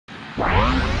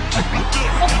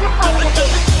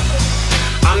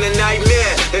I'm the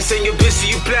nightmare, they say you're busy,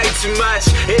 you play too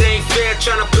much. It ain't fair,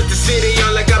 tryna put the city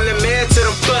on like I'm the mayor. To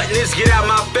them buttons, get out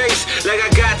my face, like I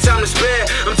got time to spare.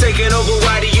 I'm taking over,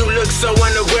 why do you look so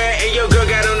underwear? And your girl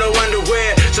got on no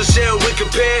underwear, so shall we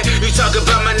compare? You talk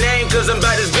about my name, cause I'm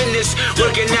about this business.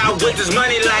 Working out with this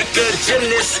money like a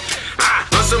gymnast.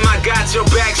 Awesome, I got your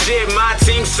back, shit, my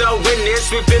team so in this.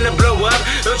 We finna blow up,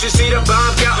 don't you see the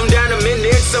bomb counting down the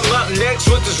minutes? I'm up next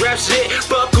with this rap shit,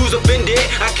 fuck who's offended.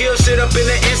 I kill shit up in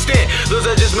an instant, those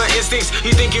are just my instincts.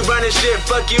 You think you running shit,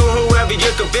 fuck you, whoever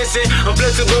you're convincing. I'm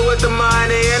flexible with the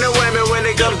money and the women when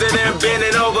it comes to them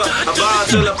bending over. I ball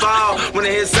till I fall, when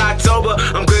it hits October.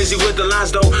 I'm crazy with the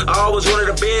lines though, I always wanted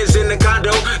the Benz in the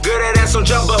condo. Good at ass on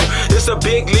jumbo, it's a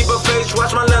big leap of faith,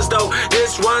 watch my lust though.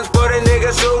 This one's for the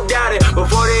niggas who doubt it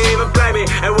before they even play me.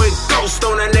 And we ghost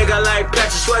on a nigga like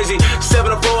Patrick Swayze.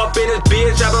 7 to 4 up in this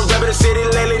bitch, I've been rapping the city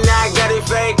lately. Now I got these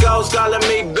fake ghosts calling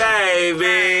me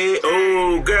baby.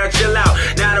 Ooh, girl, chill out,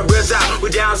 now the real's out.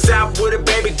 We down south with it,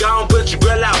 baby, gon' put your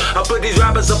grill out. I put these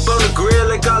rappers up on the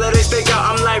grill and call it a steak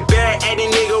out. I'm like bad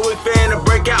 80 nigga, we finna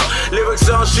break out. Lyrics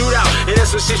on shootout, and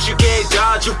that's some shit you can't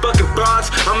dodge, you fucking frauds.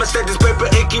 I'ma stack this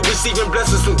paper and keep receiving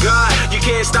blessings from God. You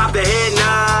can't stop the head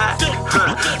nod,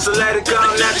 so let it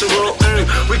come natural.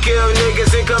 We kill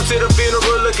niggas and come to the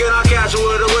funeral looking all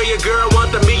casual. The way your girl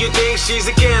want me, you think she's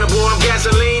a cannibal. I'm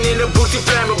gasoline in the booty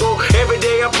flammable. Every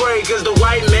day I pray, cause the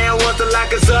white man wants to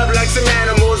lock us up like some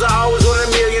animals. I always wanted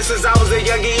a million since I was a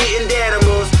youngin' eating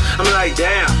animals. I'm like,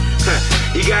 damn,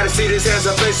 you gotta see this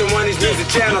handsome face on one of these music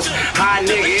channels. Hot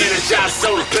nigga energized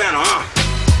solar panel,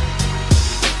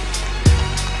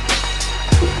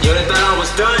 Yo, they thought I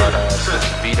was done.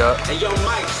 Beat up. Hey, yo,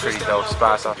 Mike, Pretty dope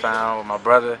spots I found with my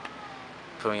brother.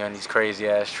 Put me on these crazy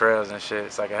ass trails and shit.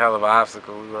 It's like a hell of an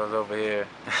obstacle. We was over here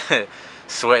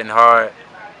sweating hard.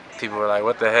 People were like,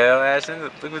 what the hell, Ashton?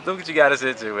 Look what you got us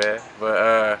into, man.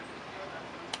 But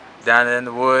down in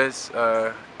the woods,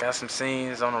 got some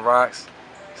scenes on the rocks.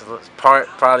 There's a part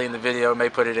probably in the video, may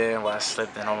put it in, where I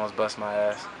slipped and almost bust my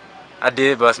ass. I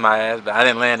did bust my ass, but I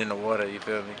didn't land in the water, you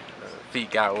feel me? Feet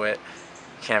got wet.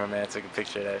 Cameraman took a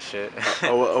picture of that shit.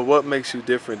 What makes you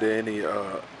different than any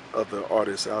other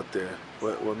artists out there?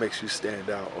 What makes you stand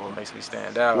out? Or what makes me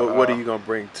stand out? What are you gonna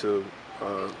bring to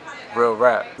real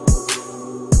rap?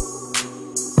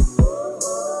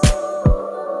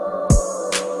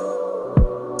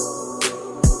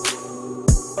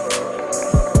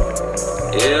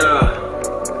 Yeah.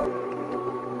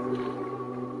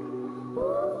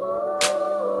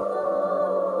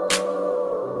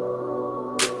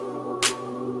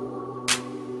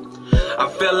 I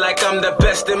feel like I'm the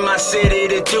best in my city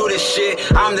to do this shit.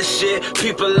 I'm the shit,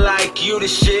 people like you the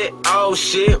shit. Oh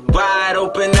shit, wide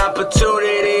open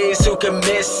opportunities. Who can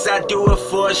miss? I do it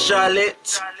for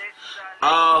Charlotte.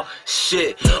 Oh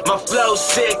shit, my flow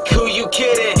sick, who you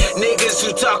kidding? Niggas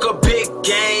who talk a big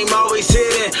game, always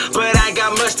hitting. But I ain't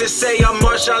got much to say, I'm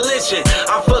Marshawn Lynching.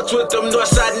 I fucked with them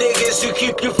Northside niggas who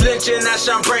keep you flinching. I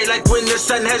shine bright like when the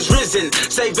sun has risen.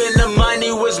 Saving the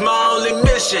money was my only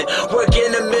mission.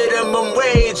 Working the minimum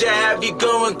wage, I have you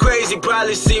going crazy.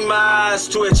 Probably see my eyes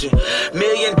twitching. $1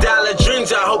 million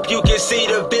dreams, I hope you can see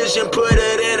the vision. Put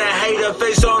it in a hater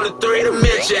face on the 3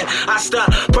 dimension. I stunt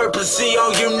purposely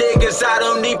on you niggas, I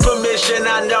don't need permission.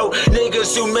 I know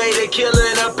niggas who made a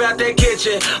killing up out their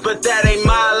kitchen, but that ain't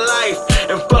my life.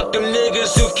 And fuck them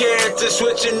niggas who care to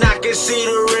switch, and I can see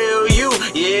the real you.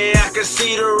 Yeah, I can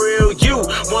see the real you.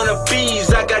 Wanna bees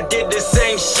like I did the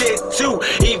same shit too,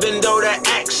 even though the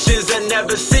actions I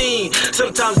never seen.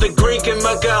 Sometimes the green can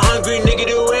make a hungry nigga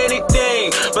do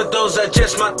anything, but those are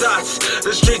just my thoughts.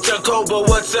 The streets are cold, but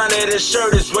what's under the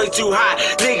shirt is way too hot.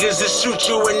 Niggas will shoot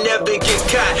you and never get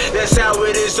caught. That's how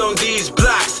it is on these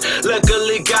blocks.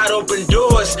 Luckily God opened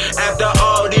doors after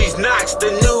all these knocks.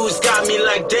 The news got me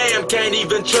like damn, can't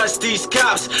even trust these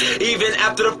cops. Even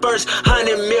after the first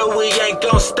 100 mil, we ain't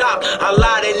gon' stop. A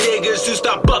lot of niggas who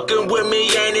stop fucking with me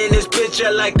ain't in this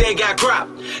picture like they got crop.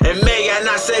 And may I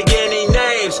not say any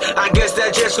names, I guess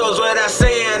that just goes without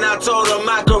saying. I told them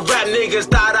I could rap, niggas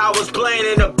thought I was playing.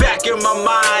 In the back of my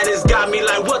mind, it's got me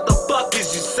like, what the fuck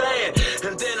is you saying?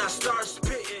 And then I start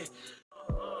spitting.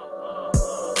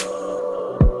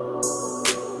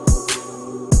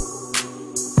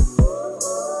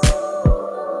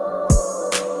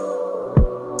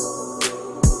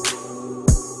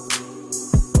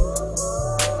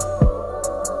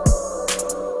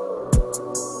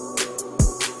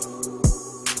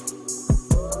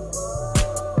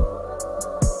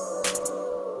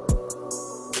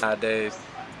 Nowadays,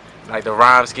 like the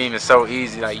rhyme scheme is so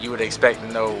easy, like you would expect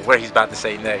to know what he's about to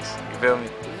say next. You feel me?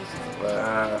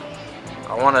 But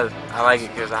I like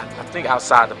it because I think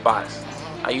outside the box.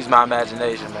 I use my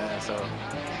imagination, man, so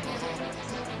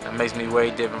it makes me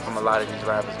way different from a lot of these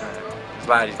rappers, man. A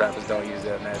lot of these rappers don't use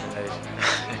their imagination.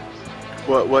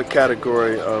 What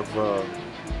category of,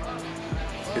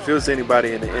 if it was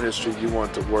anybody in the industry you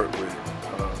want to work with,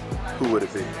 who would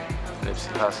it be?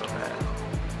 Nipsey Hussle, man.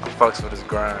 I fucks with his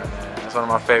grind, man. That's one of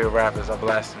my favorite rappers. I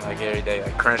blast him like every day.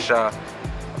 Like Crenshaw,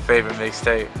 my favorite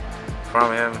mixtape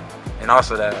from him, and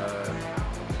also that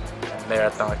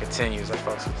Marathon Continues. I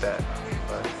fucks with that.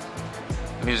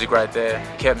 But music right there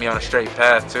kept me on a straight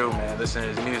path too, man.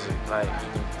 Listening to his music, like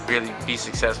you can really be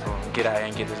successful and get out here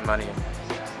and get this money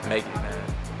and make it, man.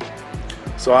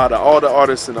 So out of all the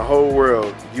artists in the whole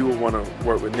world, you would want to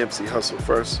work with Nipsey Hussle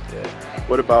first? Yeah.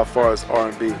 What about as far as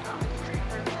R&B?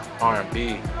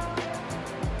 R&B,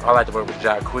 I like to work with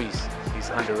Jacquees. He's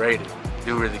underrated.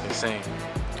 Dude really can sing.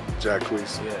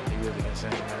 Jacquees. Yeah, he really can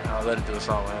sing, man. I'll let him do a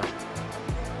song with him.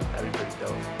 That'd be pretty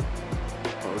dope.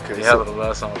 Okay. A hell of a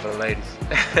love song for the ladies.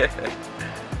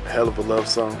 A hell of a love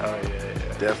song. Oh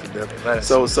yeah. Definitely.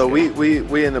 So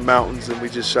we in the mountains and we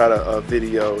just shot a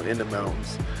video in the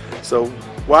mountains. So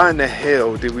why in the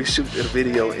hell did we shoot a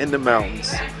video in the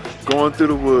mountains, going through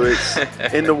the woods,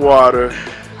 in the water,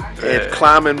 and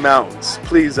climbing mountains?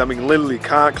 Please, I mean literally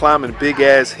climbing big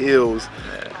ass hills,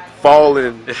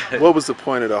 falling. What was the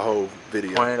point of the whole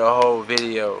video? The point of the whole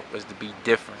video was to be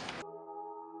different.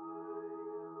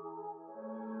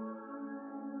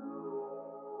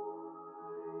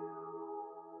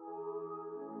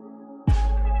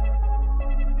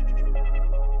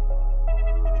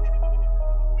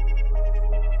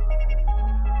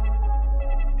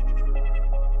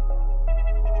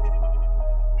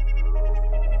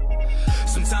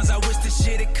 Sometimes I wish this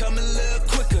shit had come a little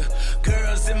quicker.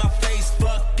 Girls in my face,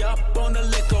 fucked up on the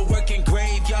liquor. Working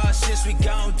graveyard shifts, we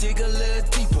gon' dig a little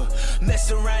deeper.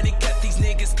 Mess around and cut these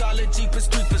niggas, call it Jeepers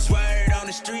Creepers. Word on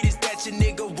the street is that your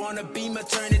nigga wanna beamer.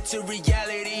 Turn it to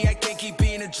reality, I can't keep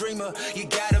being a dreamer. You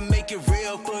gotta make it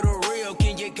real for the real.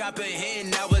 Can you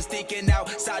comprehend? I was thinking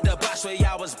outside the box where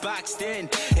I was boxed in.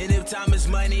 And if time is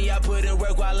money, I put in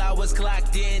work while I was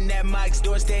clocked in. That mic's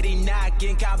door steady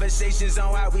knocking. Conversations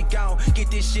on how we gon' get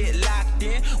this shit locked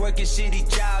in. Working shitty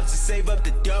jobs to save up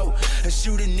the dough and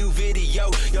shoot a new video.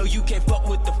 Yo, you can't fuck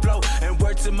with the flow. And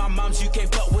word to my moms, you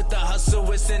can't fuck with the hustle.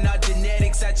 It's in our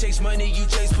genetics. I chase money, you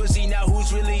chase pussy. Now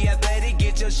who's really athletic?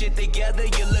 Get your shit together.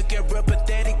 You're looking real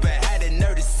pathetic, but had a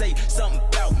nerve to say something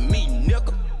about me,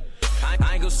 nigga.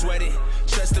 I ain't gon' sweat it.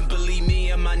 Trust and believe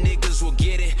me, and my niggas will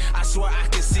get it. I swear I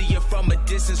can see you from a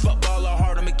distance. Fuck all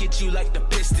hard, I'ma get you like the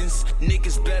Pistons.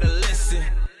 Niggas better listen.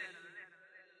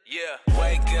 Yeah.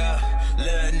 Wake up,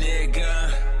 little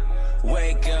nigga.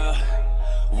 Wake up,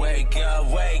 wake up,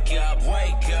 wake up,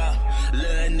 wake up,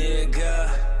 little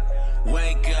nigga.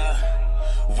 Wake up,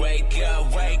 wake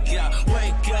up, wake up,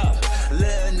 wake up,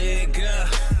 little nigga.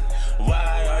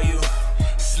 Why are you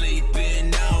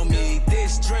sleeping on me?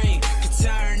 This dream could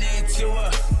turn into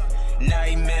a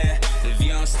nightmare if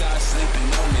you don't stop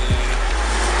sleeping on me.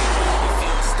 If you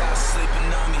don't stop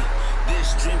sleeping on me,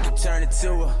 this dream could turn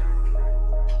into a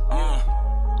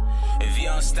if you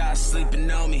don't stop sleeping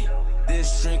on me,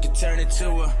 this dream could turn into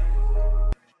a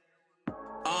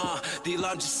the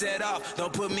alarm just set off,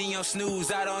 don't put me on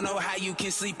snooze. I don't know how you can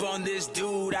sleep on this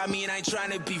dude. I mean, I ain't trying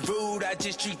to be rude, I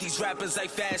just treat these rappers like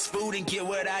fast food and get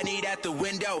what I need at the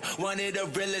window. One of the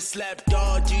realest slept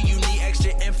on. Do you need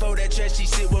extra info? That trashy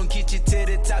shit won't get you to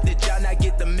the top. Did y'all not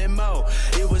get the memo?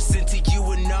 It was sent to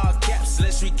you in all caps.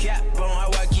 Let's recap on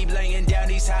how I keep laying down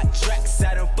these hot tracks.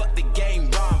 I done fucked the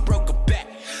game wrong, broke a back.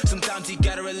 Sometimes you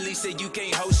gotta release it, you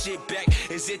can't hold shit back.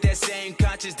 Is it that same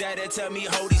conscience that'll tell me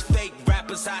hold these fake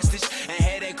rappers hostage? And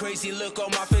had that crazy look on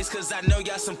my face, cause I know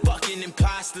y'all some fucking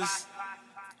imposters.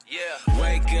 Yeah.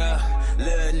 Wake up,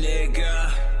 little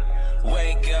nigga.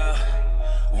 Wake up,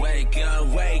 wake up,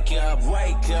 wake up,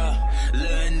 wake up,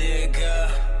 little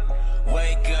nigga.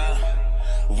 Wake up,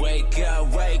 wake up,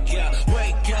 wake up,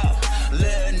 wake up,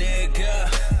 little nigga.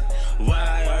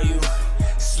 Why are you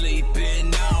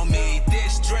sleeping on me?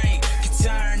 This dream could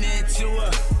turn into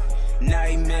a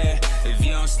nightmare if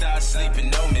you don't stop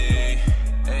sleeping on me.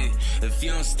 Hey, if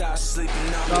you don't stop sleeping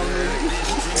on me, this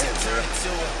dream could turn into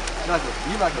a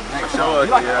You like a black Show us,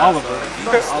 You like yeah. Oliver. You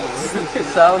like Oliver.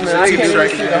 Solomon, I can't even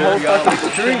see the whole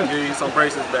fucking street. Give you some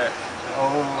braces back.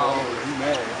 Oh, you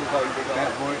mad. Just like you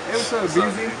bad boy. Hey, what's up,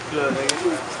 BZ? Good,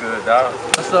 nigga. It's good, dog.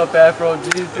 What's up, Afro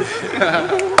Jesus?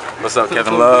 What's up,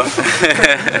 Kevin Love? What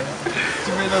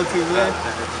you been up to, man?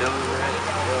 Chilling, man.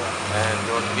 And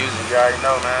doing the music, you already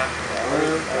know, man.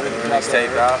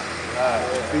 Mixtape out.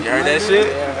 You heard that shit?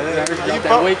 Yeah, I heard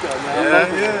that wake up, man.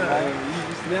 Yeah.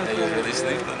 You They was really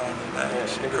sleeping on it, man.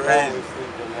 Shit crazy.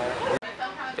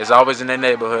 It's always in their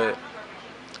neighborhood.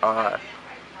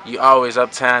 You always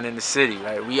uptown in the city.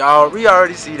 Like we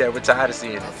already see that. We're tired of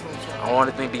seeing it. I want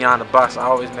to think beyond the box. I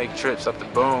always make trips up to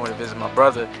Boone to visit my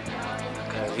brother.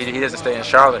 He doesn't stay in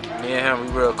Charlotte. Me and him,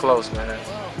 we real close, man.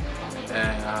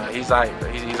 And he's like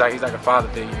a father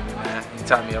figure to me, man. He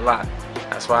taught me a lot.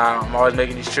 That's why I'm always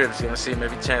making these trips. You know, see him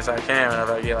every chance I can.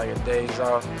 Whenever I get like a days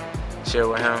off,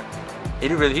 chill with him.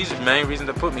 He's the main reason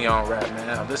to put me on rap,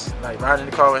 man. I'm just like riding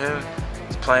in the car with him.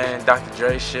 He's playing Dr.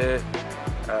 Dre shit,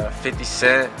 50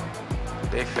 Cent.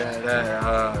 Big fan of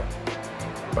that.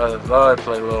 Brother Lloyd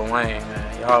played Lil Wayne,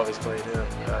 man. He always played him.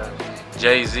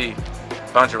 Jay-Z,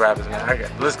 bunch of rappers, man. The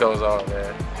list goes on,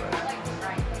 man.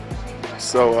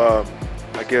 So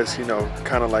I guess, you know,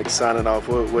 kind of like signing off,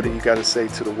 what do you got to say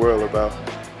to the world about,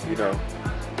 you know,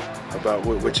 about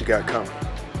what you got coming?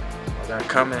 I got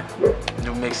coming,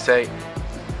 new mixtape,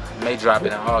 may drop it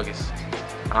in August.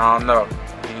 I don't know.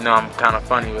 You know, I'm kind of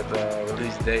funny with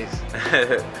release dates.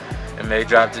 It may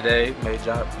drop today, may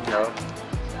drop, you know,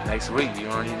 next week. You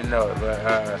don't even know it,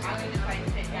 but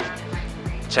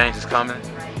change is coming.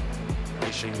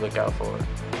 Make sure you look out for it.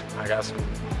 I got some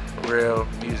real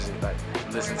music, like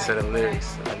listen to the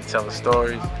lyrics, I can tell the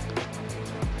stories.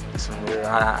 Some real,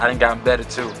 I done gotten better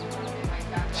too.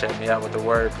 Check me out with the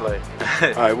wordplay.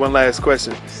 All right, one last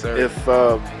question. Sir. If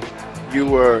you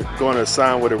were going to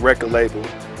sign with a record label,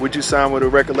 would you sign with a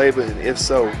record label? And if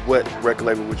so, what record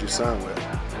label would you sign with?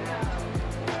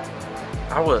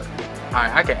 I would.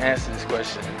 I can answer this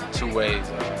question two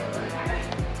ways.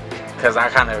 Because I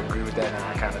kind of agree with that and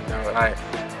I kind of don't.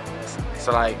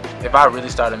 So like, if I really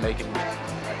started making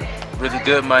really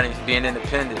good money, being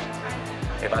independent,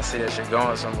 if I see that shit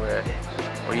going somewhere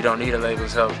where you don't need a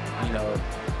label's help, you know,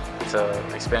 to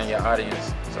expand your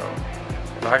audience. So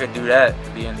if I could do that,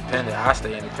 be independent, I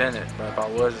stay independent. But if I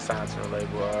was to sign to a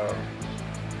label,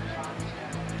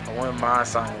 I wouldn't mind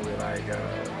signing with like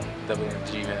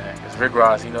WMG, man. Cause Rick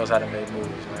Ross, he knows how to make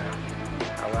movies, man.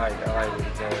 I like what he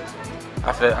does.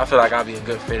 I feel like I'll be a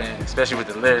good fit in, especially with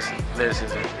the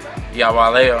lyricism. You got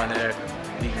Wale on there,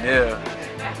 Meek Mill.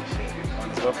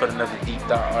 So we'll put another deep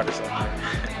thought artist on there.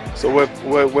 So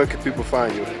where can people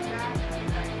find you?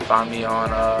 Find me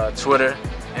on Twitter,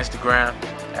 Instagram,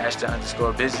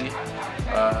 Ashton_Busy. You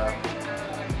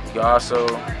can also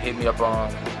hit me up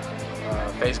on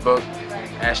Facebook,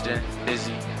 Ashton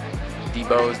Busy,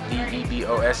 Debose,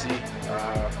 D-E-B-O-S-E.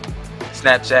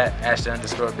 Snapchat,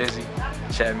 Ashton_Busy.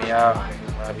 Check me out.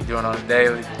 I'll be doing on the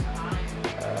daily.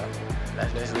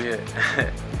 That's basically it.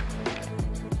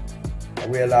 I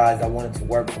realized I wanted to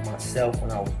work for myself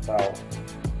when I was about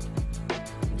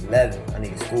 11. I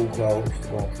needed school clothes to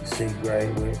go into 6th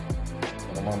grade with.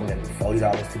 My mama gave me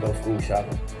 $40 to go school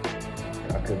shopping.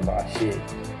 And I couldn't buy shit.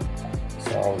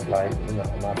 So I was like, you know,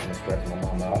 I'm not gonna stress my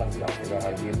mama out. I gotta figure out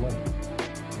how to get money.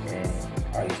 And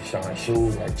I used to shine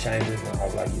shoes like Chambers when I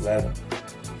was like 11.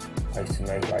 I used to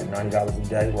make like $90 a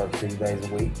day, work 6 days a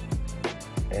week.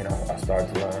 And I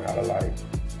started to learn how to like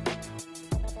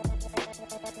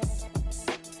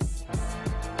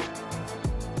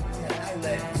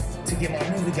outlet to get my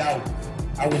music out.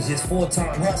 I was just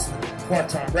full-time hustling,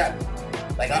 part-time rapping.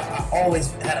 Like I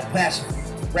always had a passion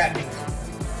for rap music.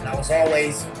 And I was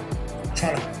always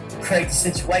trying to create the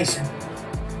situation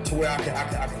to where I could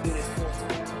do this full-time.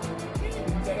 You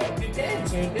gotta get down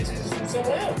to it, bitches from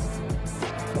somewhere else.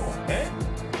 Come on, man.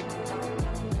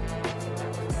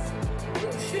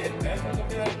 Real shit, man.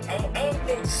 I don't know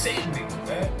what to say to me,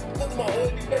 man. Look at my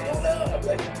hood, you like, yo, no. I'm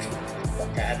like,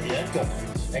 fuck out of here, I'm talking to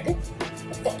this nigga. What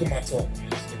the fuck am I talking to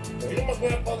this nigga? You know my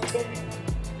grandfather told me?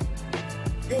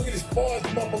 You don't get as far as the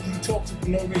motherfuckers you talk to for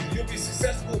no reason. You'll be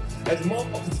successful as the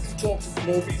motherfuckers you talk to for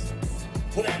no reason.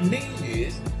 What I mean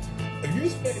is, if you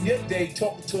spend your day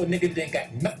talking to a nigga that ain't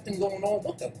got nothing going on,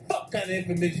 what the fuck kind of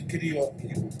information could he offer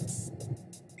you?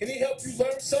 Can he help you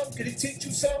learn something? Can he teach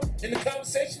you something in the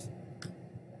conversation?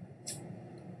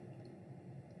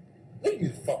 Leave me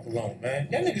the fuck alone, man.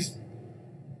 Y'all niggas